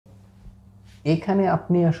এখানে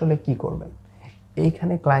আপনি আসলে কি করবেন,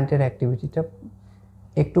 এইখানে ক্লায়েন্টের অ্যাক্টিভিটিটা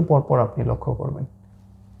একটু পরপর আপনি লক্ষ্য করবেন।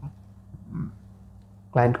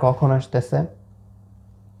 ক্লায়েন্ট কখন আসতেছে,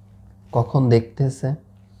 কখন দেখতেছে,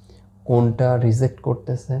 কোনটা রিজেক্ট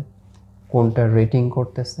করতেছে, কোনটা রেটিং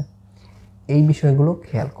করতেছে, এই বিষয়গুলো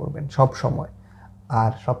খেয়াল করবেন সব সময়।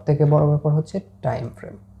 আর সবথেকে বড় ব্যাপার হচ্ছে টাইম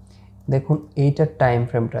ফ্রেম। দেখুন এইটার টাইম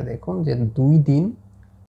ফ্রেমটা দেখুন যে 2 দিন।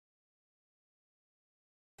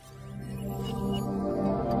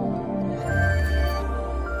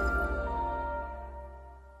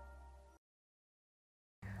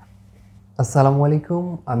 আসসালামু আলাইকুম,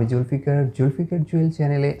 আমি জুলফিকার জুয়েল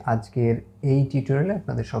চ্যানেলে আজকের এই টিউটোরিয়ালে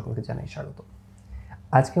আপনাদের সকলকে জানাই স্বাগত।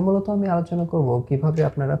 আজকে মূলত আমি আলোচনা করব কিভাবে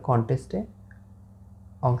আপনারা কন্টেস্টে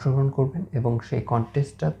অংশগ্রহণ করবেন এবং সেই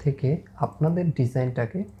কন্টেস্টটা থেকে আপনাদের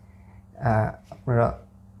ডিজাইনটাকে আপনারা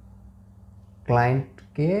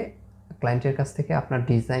ক্লায়েন্টের কাছ থেকে আপনার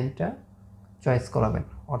ডিজাইনটা চয়েস করাবেন,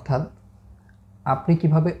 অর্থাৎ আপনি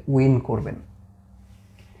কিভাবে উইন করবেন।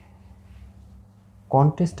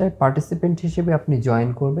 কন্টেস্টটায় পার্টিসিপেন্ট হিসেবে আপনি জয়েন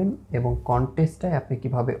করবেন এবং কন্টেস্টটায় আপনি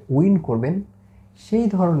কিভাবে উইন করবেন সেই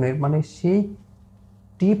ধরনের সেই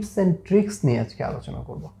টিপস অ্যান্ড ট্রিক্স নিয়ে আজকে আলোচনা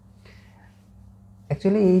করব।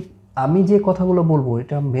 অ্যাকচুয়ালি আমি যে কথাগুলো বলবো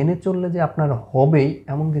এটা মেনে চললে যে আপনার হবেই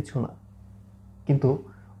এমন কিছু না, কিন্তু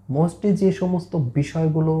মোস্টলি যে সমস্ত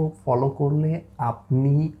বিষয়গুলো ফলো করলে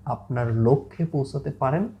আপনি আপনার লক্ষ্যে পৌঁছাতে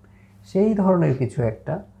পারেন সেই ধরনের কিছু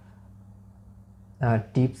একটা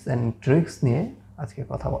টিপস অ্যান্ড ট্রিক্স নিয়ে আজকে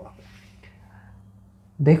কথা বলা হবে।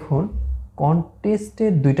 দেখুন,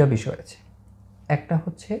 কন্টেস্টের দুইটা বিষয় আছে। একটা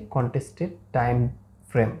হচ্ছে কন্টেস্টের টাইম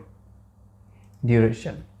ফ্রেম,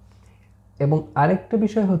 ডিউরেশন, এবং আরেকটা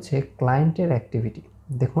বিষয় হচ্ছে ক্লায়েন্টের অ্যাক্টিভিটি।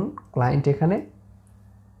 দেখুন, ক্লায়েন্ট এখানে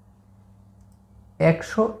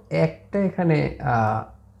 101টা এখানে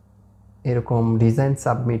এরকম ডিজাইন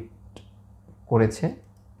সাবমিট করেছে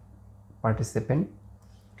পার্টিসিপেন্ট,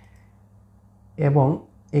 এবং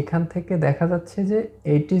এখান থেকে দেখা যাচ্ছে যে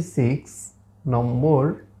 86 নম্বর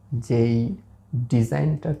যেই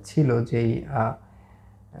ডিজাইনটা ছিল, যেই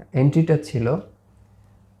এন্ট্রিটা ছিল,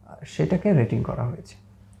 সেটাকে রেটিং করা হয়েছে।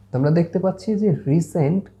 তো আমরা দেখতে পাচ্ছি যে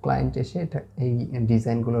রিসেন্ট ক্লায়েন্ট এসে এই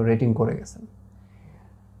ডিজাইনগুলো রেটিং করে গেছেন।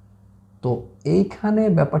 তো এইখানে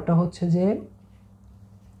ব্যাপারটা হচ্ছে যে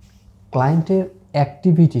ক্লায়েন্টের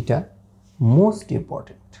অ্যাক্টিভিটিটা মোস্ট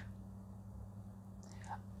ইম্পর্টেন্ট।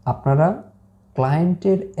 আপনারা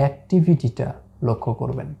ক্লায়েন্টের অ্যাক্টিভিটিটা লক্ষ্য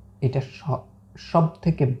করবেন, এটা সব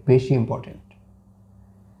থেকে বেশি ইম্পর্টেন্ট।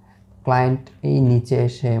 ক্লায়েন্ট এই নিচে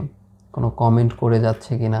এসে কোনো কমেন্ট করে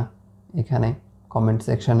যাচ্ছে কিনা, এখানে কমেন্ট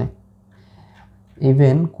সেকশানে,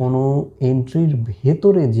 ইভেন কোনো এন্ট্রির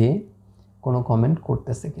ভেতরে যে কোনো কমেন্ট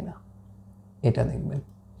করতেছে কিনা, এটা দেখবেন।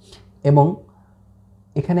 এবং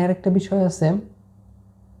এখানে আরেকটা বিষয় আছে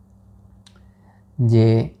যে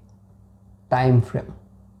টাইম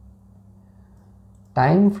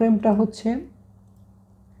ফ্রেমটা হচ্ছে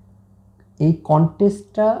এই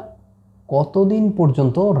কন্টেস্টটা কতদিন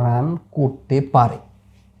পর্যন্ত রান করতে পারে,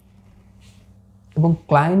 এবং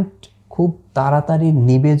ক্লায়েন্ট খুব তাড়াতাড়ি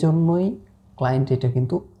নিবে জন্যই ক্লায়েন্ট এটা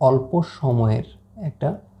কিন্তু অল্প সময়ের একটা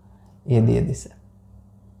দিয়ে দিছে,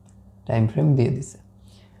 টাইম ফ্রেম দিয়ে দিছে।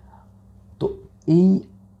 তো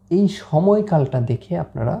এই সময়কালটা দেখে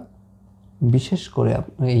আপনারা বিশেষ করে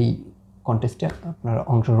এই কন্টেস্টে আপনারা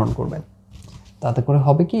অংশগ্রহণ করবেন। তাতে করে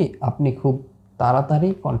হবে কি, আপনি খুব তাড়াতাড়ি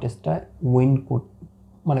কন্টেস্টটা উইন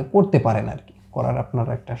করতে পারেন আর কি, করার আপনার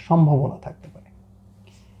একটা সম্ভাবনা থাকতে পারে।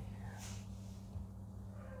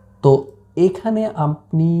 তো এখানে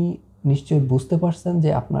আপনি নিশ্চয়ই বুঝতে পারছেন যে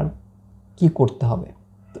আপনার কি করতে হবে।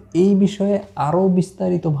 তো এই বিষয়ে আরও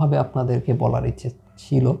বিস্তারিতভাবে আপনাদেরকে বলার ইচ্ছে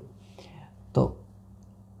ছিল। তো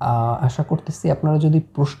আশা করতেছি আপনারা যদি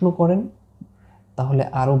প্রশ্ন করেন তাহলে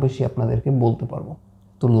আরও বেশি আপনাদেরকে বলতে পারবো।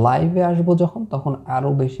 তো লাইভে আসবো যখন, তখন আরও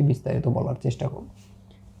বেশি বিস্তারিত বলার চেষ্টা করব।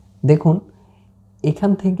 দেখুন,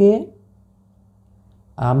 এখান থেকে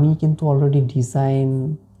আমি কিন্তু অলরেডি ডিজাইন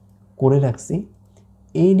করে রাখছি।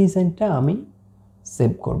 এই ডিজাইনটা আমি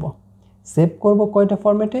সেভ করব কয়টা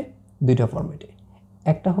ফরম্যাটে? দুইটা ফরম্যাটে।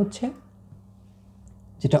 একটা হচ্ছে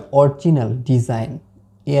যেটা অরিজিনাল ডিজাইন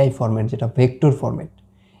এআই ফরম্যাট, যেটা ভেক্টর ফরম্যাট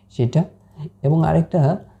সেটা, এবং আরেকটা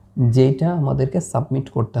যেটা আমাদেরকে সাবমিট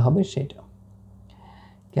করতে হবে সেটা।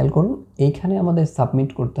 খেয়াল করুন, এইখানে আমাদের সাবমিট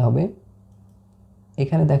করতে হবে,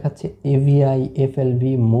 এখানে দেখাচ্ছে AVI, FLV,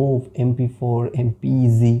 move, MP4,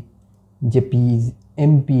 MPEG, JPEG,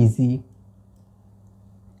 MPG,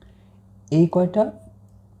 এই কয়টা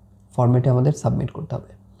ফরম্যাটে আমাদের সাবমিট করতে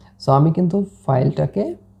হবে। সো আমি কিন্তু ফাইলটাকে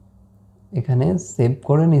এখানে সেভ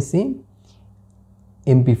করে নিছি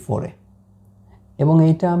MP4-এ, এবং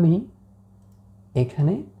এইটা আমি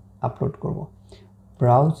এখানে আপলোড করব।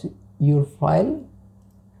 ব্রাউজ ইউর ফাইল,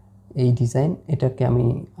 এই ডিজাইন, এটাকে আমি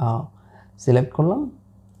সিলেক্ট করলাম,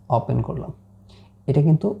 ওপেন করলাম, এটা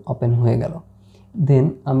কিন্তু ওপেন হয়ে গেল। দেন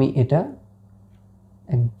আমি এটা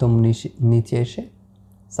একদম নিচে এসে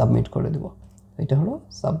সাবমিট করে দেব। এটা হলো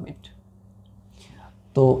সাবমিট।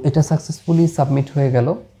 তো এটা সাকসেসফুলি সাবমিট হয়ে গেল।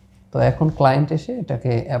 তো এখন ক্লায়েন্ট এসে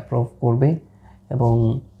এটাকে অ্যাপ্রুভ করবে এবং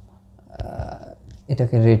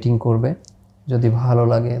এটাকে রেটিং করবে। যদি ভালো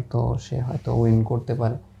লাগে তো সে হয়তো উইন করতে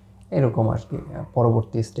পারে, এরকম আর কি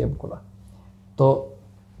পরবর্তী স্টেপগুলো। তো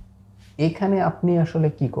এইখানে আপনি আসলে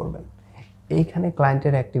কি করবেন, এইখানে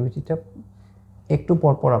ক্লায়েন্টের অ্যাক্টিভিটিটা একটু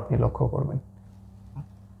পরপর আপনি লক্ষ্য করবেন।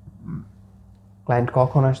 ক্লায়েন্ট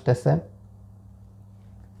কখন আসতেছে,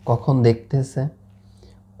 কখন দেখতেছে,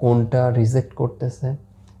 কোনটা রিজেক্ট করতেছে,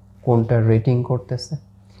 কোনটা রেটিং করতেছে,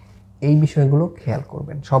 এই বিষয়গুলো খেয়াল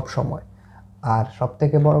করবেন সব সময়। আর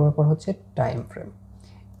সবথেকে বড় ব্যাপার হচ্ছে টাইম ফ্রেম।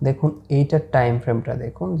 দেখুন এইটার টাইম ফ্রেমটা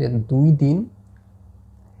দেখুন যে 2 দিন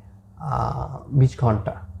 20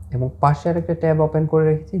 ঘন্টা, এবং পাশে আরেকটা ট্যাব ওপেন করে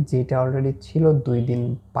রেখেছি যেটা অলরেডি ছিল 2 দিন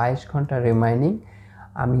 22 ঘন্টা রিমাইনিং।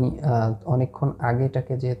 আমি অনেকক্ষণ আগে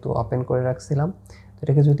এটাকে যেহেতু ওপেন করে রাখছিলাম,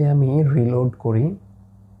 এটাকে যদি আমি রিলোড করি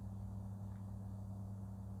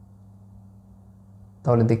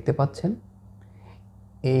তাহলে দেখতে পাচ্ছেন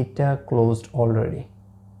এইটা ক্লোজড অলরেডি।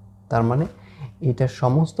 তার মানে এটার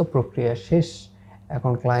সমস্ত প্রক্রিয়া শেষ।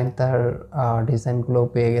 এখন ক্লায়েন্ট তার ডিজাইনগুলো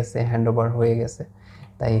পেয়ে গেছে, হ্যান্ডওভার হয়ে গেছে,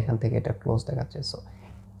 তাই এখান থেকে এটা ক্লোজ দেখাচ্ছে। সো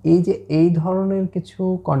এই যে এই ধরনের কিছু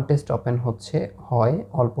কন্টেস্ট ওপেন হয়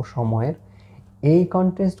অল্প সময়ের, এই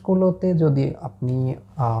কন্টেস্টগুলোতে যদি আপনি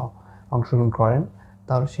অংশগ্রহণ করেন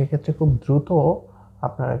তাহলে সেক্ষেত্রে খুব দ্রুত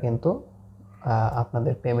আপনারা কিন্তু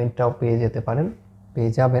আপনাদের পেমেন্টটাও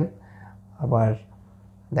পেয়ে যাবেন। আবার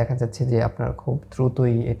দেখা যাচ্ছে যে আপনারা খুব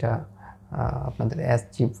দ্রুতই এটা আপনাদের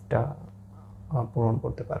অ্যাচিভটা পূরণ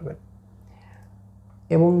করতে পারবেন।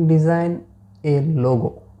 এবং ডিজাইন এর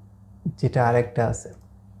লোগো যেটা আরেকটা আছে,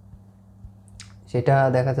 সেটা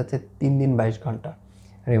দেখা যাচ্ছে 3 দিন 22 ঘন্টা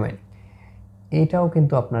রিমাইনিং। এইটাও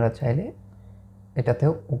কিন্তু আপনারা চাইলে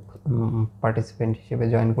এটাতেও পার্টিসিপেন্ট হিসেবে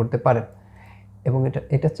জয়েন করতে পারেন, এবং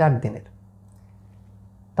এটা 4 দিনের।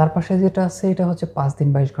 তার পাশে যেটা আছে এটা হচ্ছে 5 দিন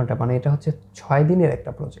 22 ঘন্টা, মানে এটা হচ্ছে 6 দিনের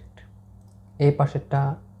একটা প্রজেক্ট। এই পাশেরটা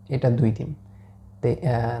এটা 2 দিন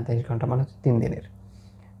 23 ঘন্টা, মানে হচ্ছে 3 দিনের।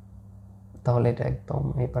 তাহলে এটা একদম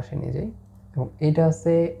এই পাশে নিয়ে যাই, এবং এইটা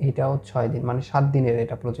আছে, এটাও 6 দিন, মানে 7 দিনের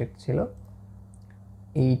এটা প্রজেক্ট ছিল।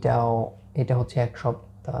 এটা হচ্ছে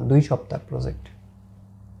 2 সপ্তাহ প্রজেক্ট।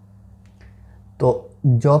 তো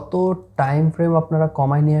যত টাইম ফ্রেম আপনারা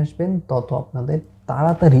কমায় নিয়ে আসবেন তত আপনাদের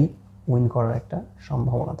তাড়াতাড়ি উইন করার একটা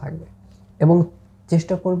সম্ভাবনা থাকবে। এবং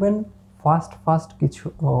চেষ্টা করবেন ফাস্ট কিছু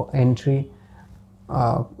এন্ট্রি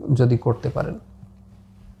যদি করতে পারেন।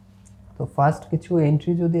 তো ফাস্ট কিছু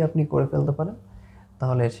এন্ট্রি যদি আপনি করে ফেলতে পারেন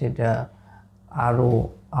তাহলে সেটা আরও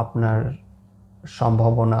আপনার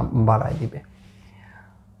সম্ভাবনা বাড়ায় দিবে।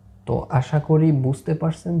 তো আশা করি বুঝতে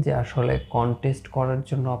পারছেন যে আসলে কন্টেস্ট করার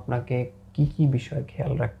জন্য আপনাকে কি কি বিষয়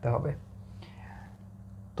খেয়াল রাখতে হবে।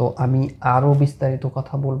 তো আমি আরও বিস্তারিত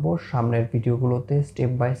কথা বলবো সামনের ভিডিওগুলোতে,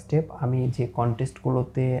 স্টেপ বাই স্টেপ। আমি যে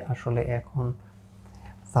কন্টেস্টগুলোতে আসলে এখন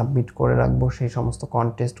সাবমিট করে রাখবো, সেই সমস্ত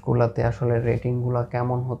কন্টেস্টগুলোতে আসলে রেটিংগুলো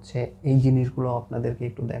কেমন হচ্ছে, এই জিনিসগুলো আপনাদেরকে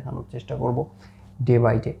একটু দেখানোর চেষ্টা করব ডে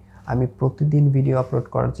বাই ডে। আমি প্রতিদিন ভিডিও আপলোড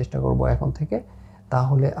করার চেষ্টা করব এখন থেকে।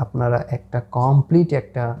 তাহলে আপনারা একটা কমপ্লিট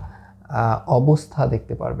একটা অবস্থা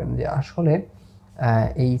দেখতে পারবেন যে আসলে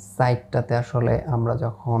এই সাইটটাতে আসলে আমরা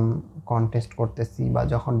যখন কন্টেস্ট করতেছি বা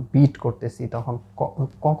যখন বিট করতেছি তখন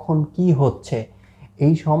কখন কি হচ্ছে,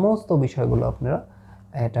 এই সমস্ত বিষয়গুলো আপনারা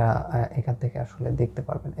এখান থেকে আসলে দেখতে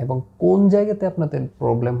পারবেন, এবং কোন জায়গাতে আপনাদের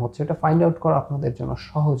প্রবলেম হচ্ছে এটা ফাইন্ড আউট করা আপনাদের জন্য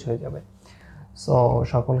সহজ হয়ে যাবে। সো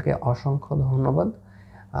সকলকে অসংখ্য ধন্যবাদ।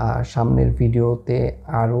 সামনের ভিডিওতে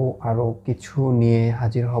আরও কিছু নিয়ে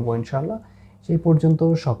হাজির হব ইনশাআল্লাহ। সেই পর্যন্ত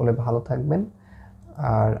সকলে ভালো থাকবেন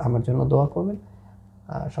আর আমার জন্য দোয়া করবেন।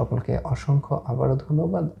 সকলকে অসংখ্য আবারও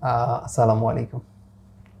ধন্যবাদ। আসসালামু আলাইকুম।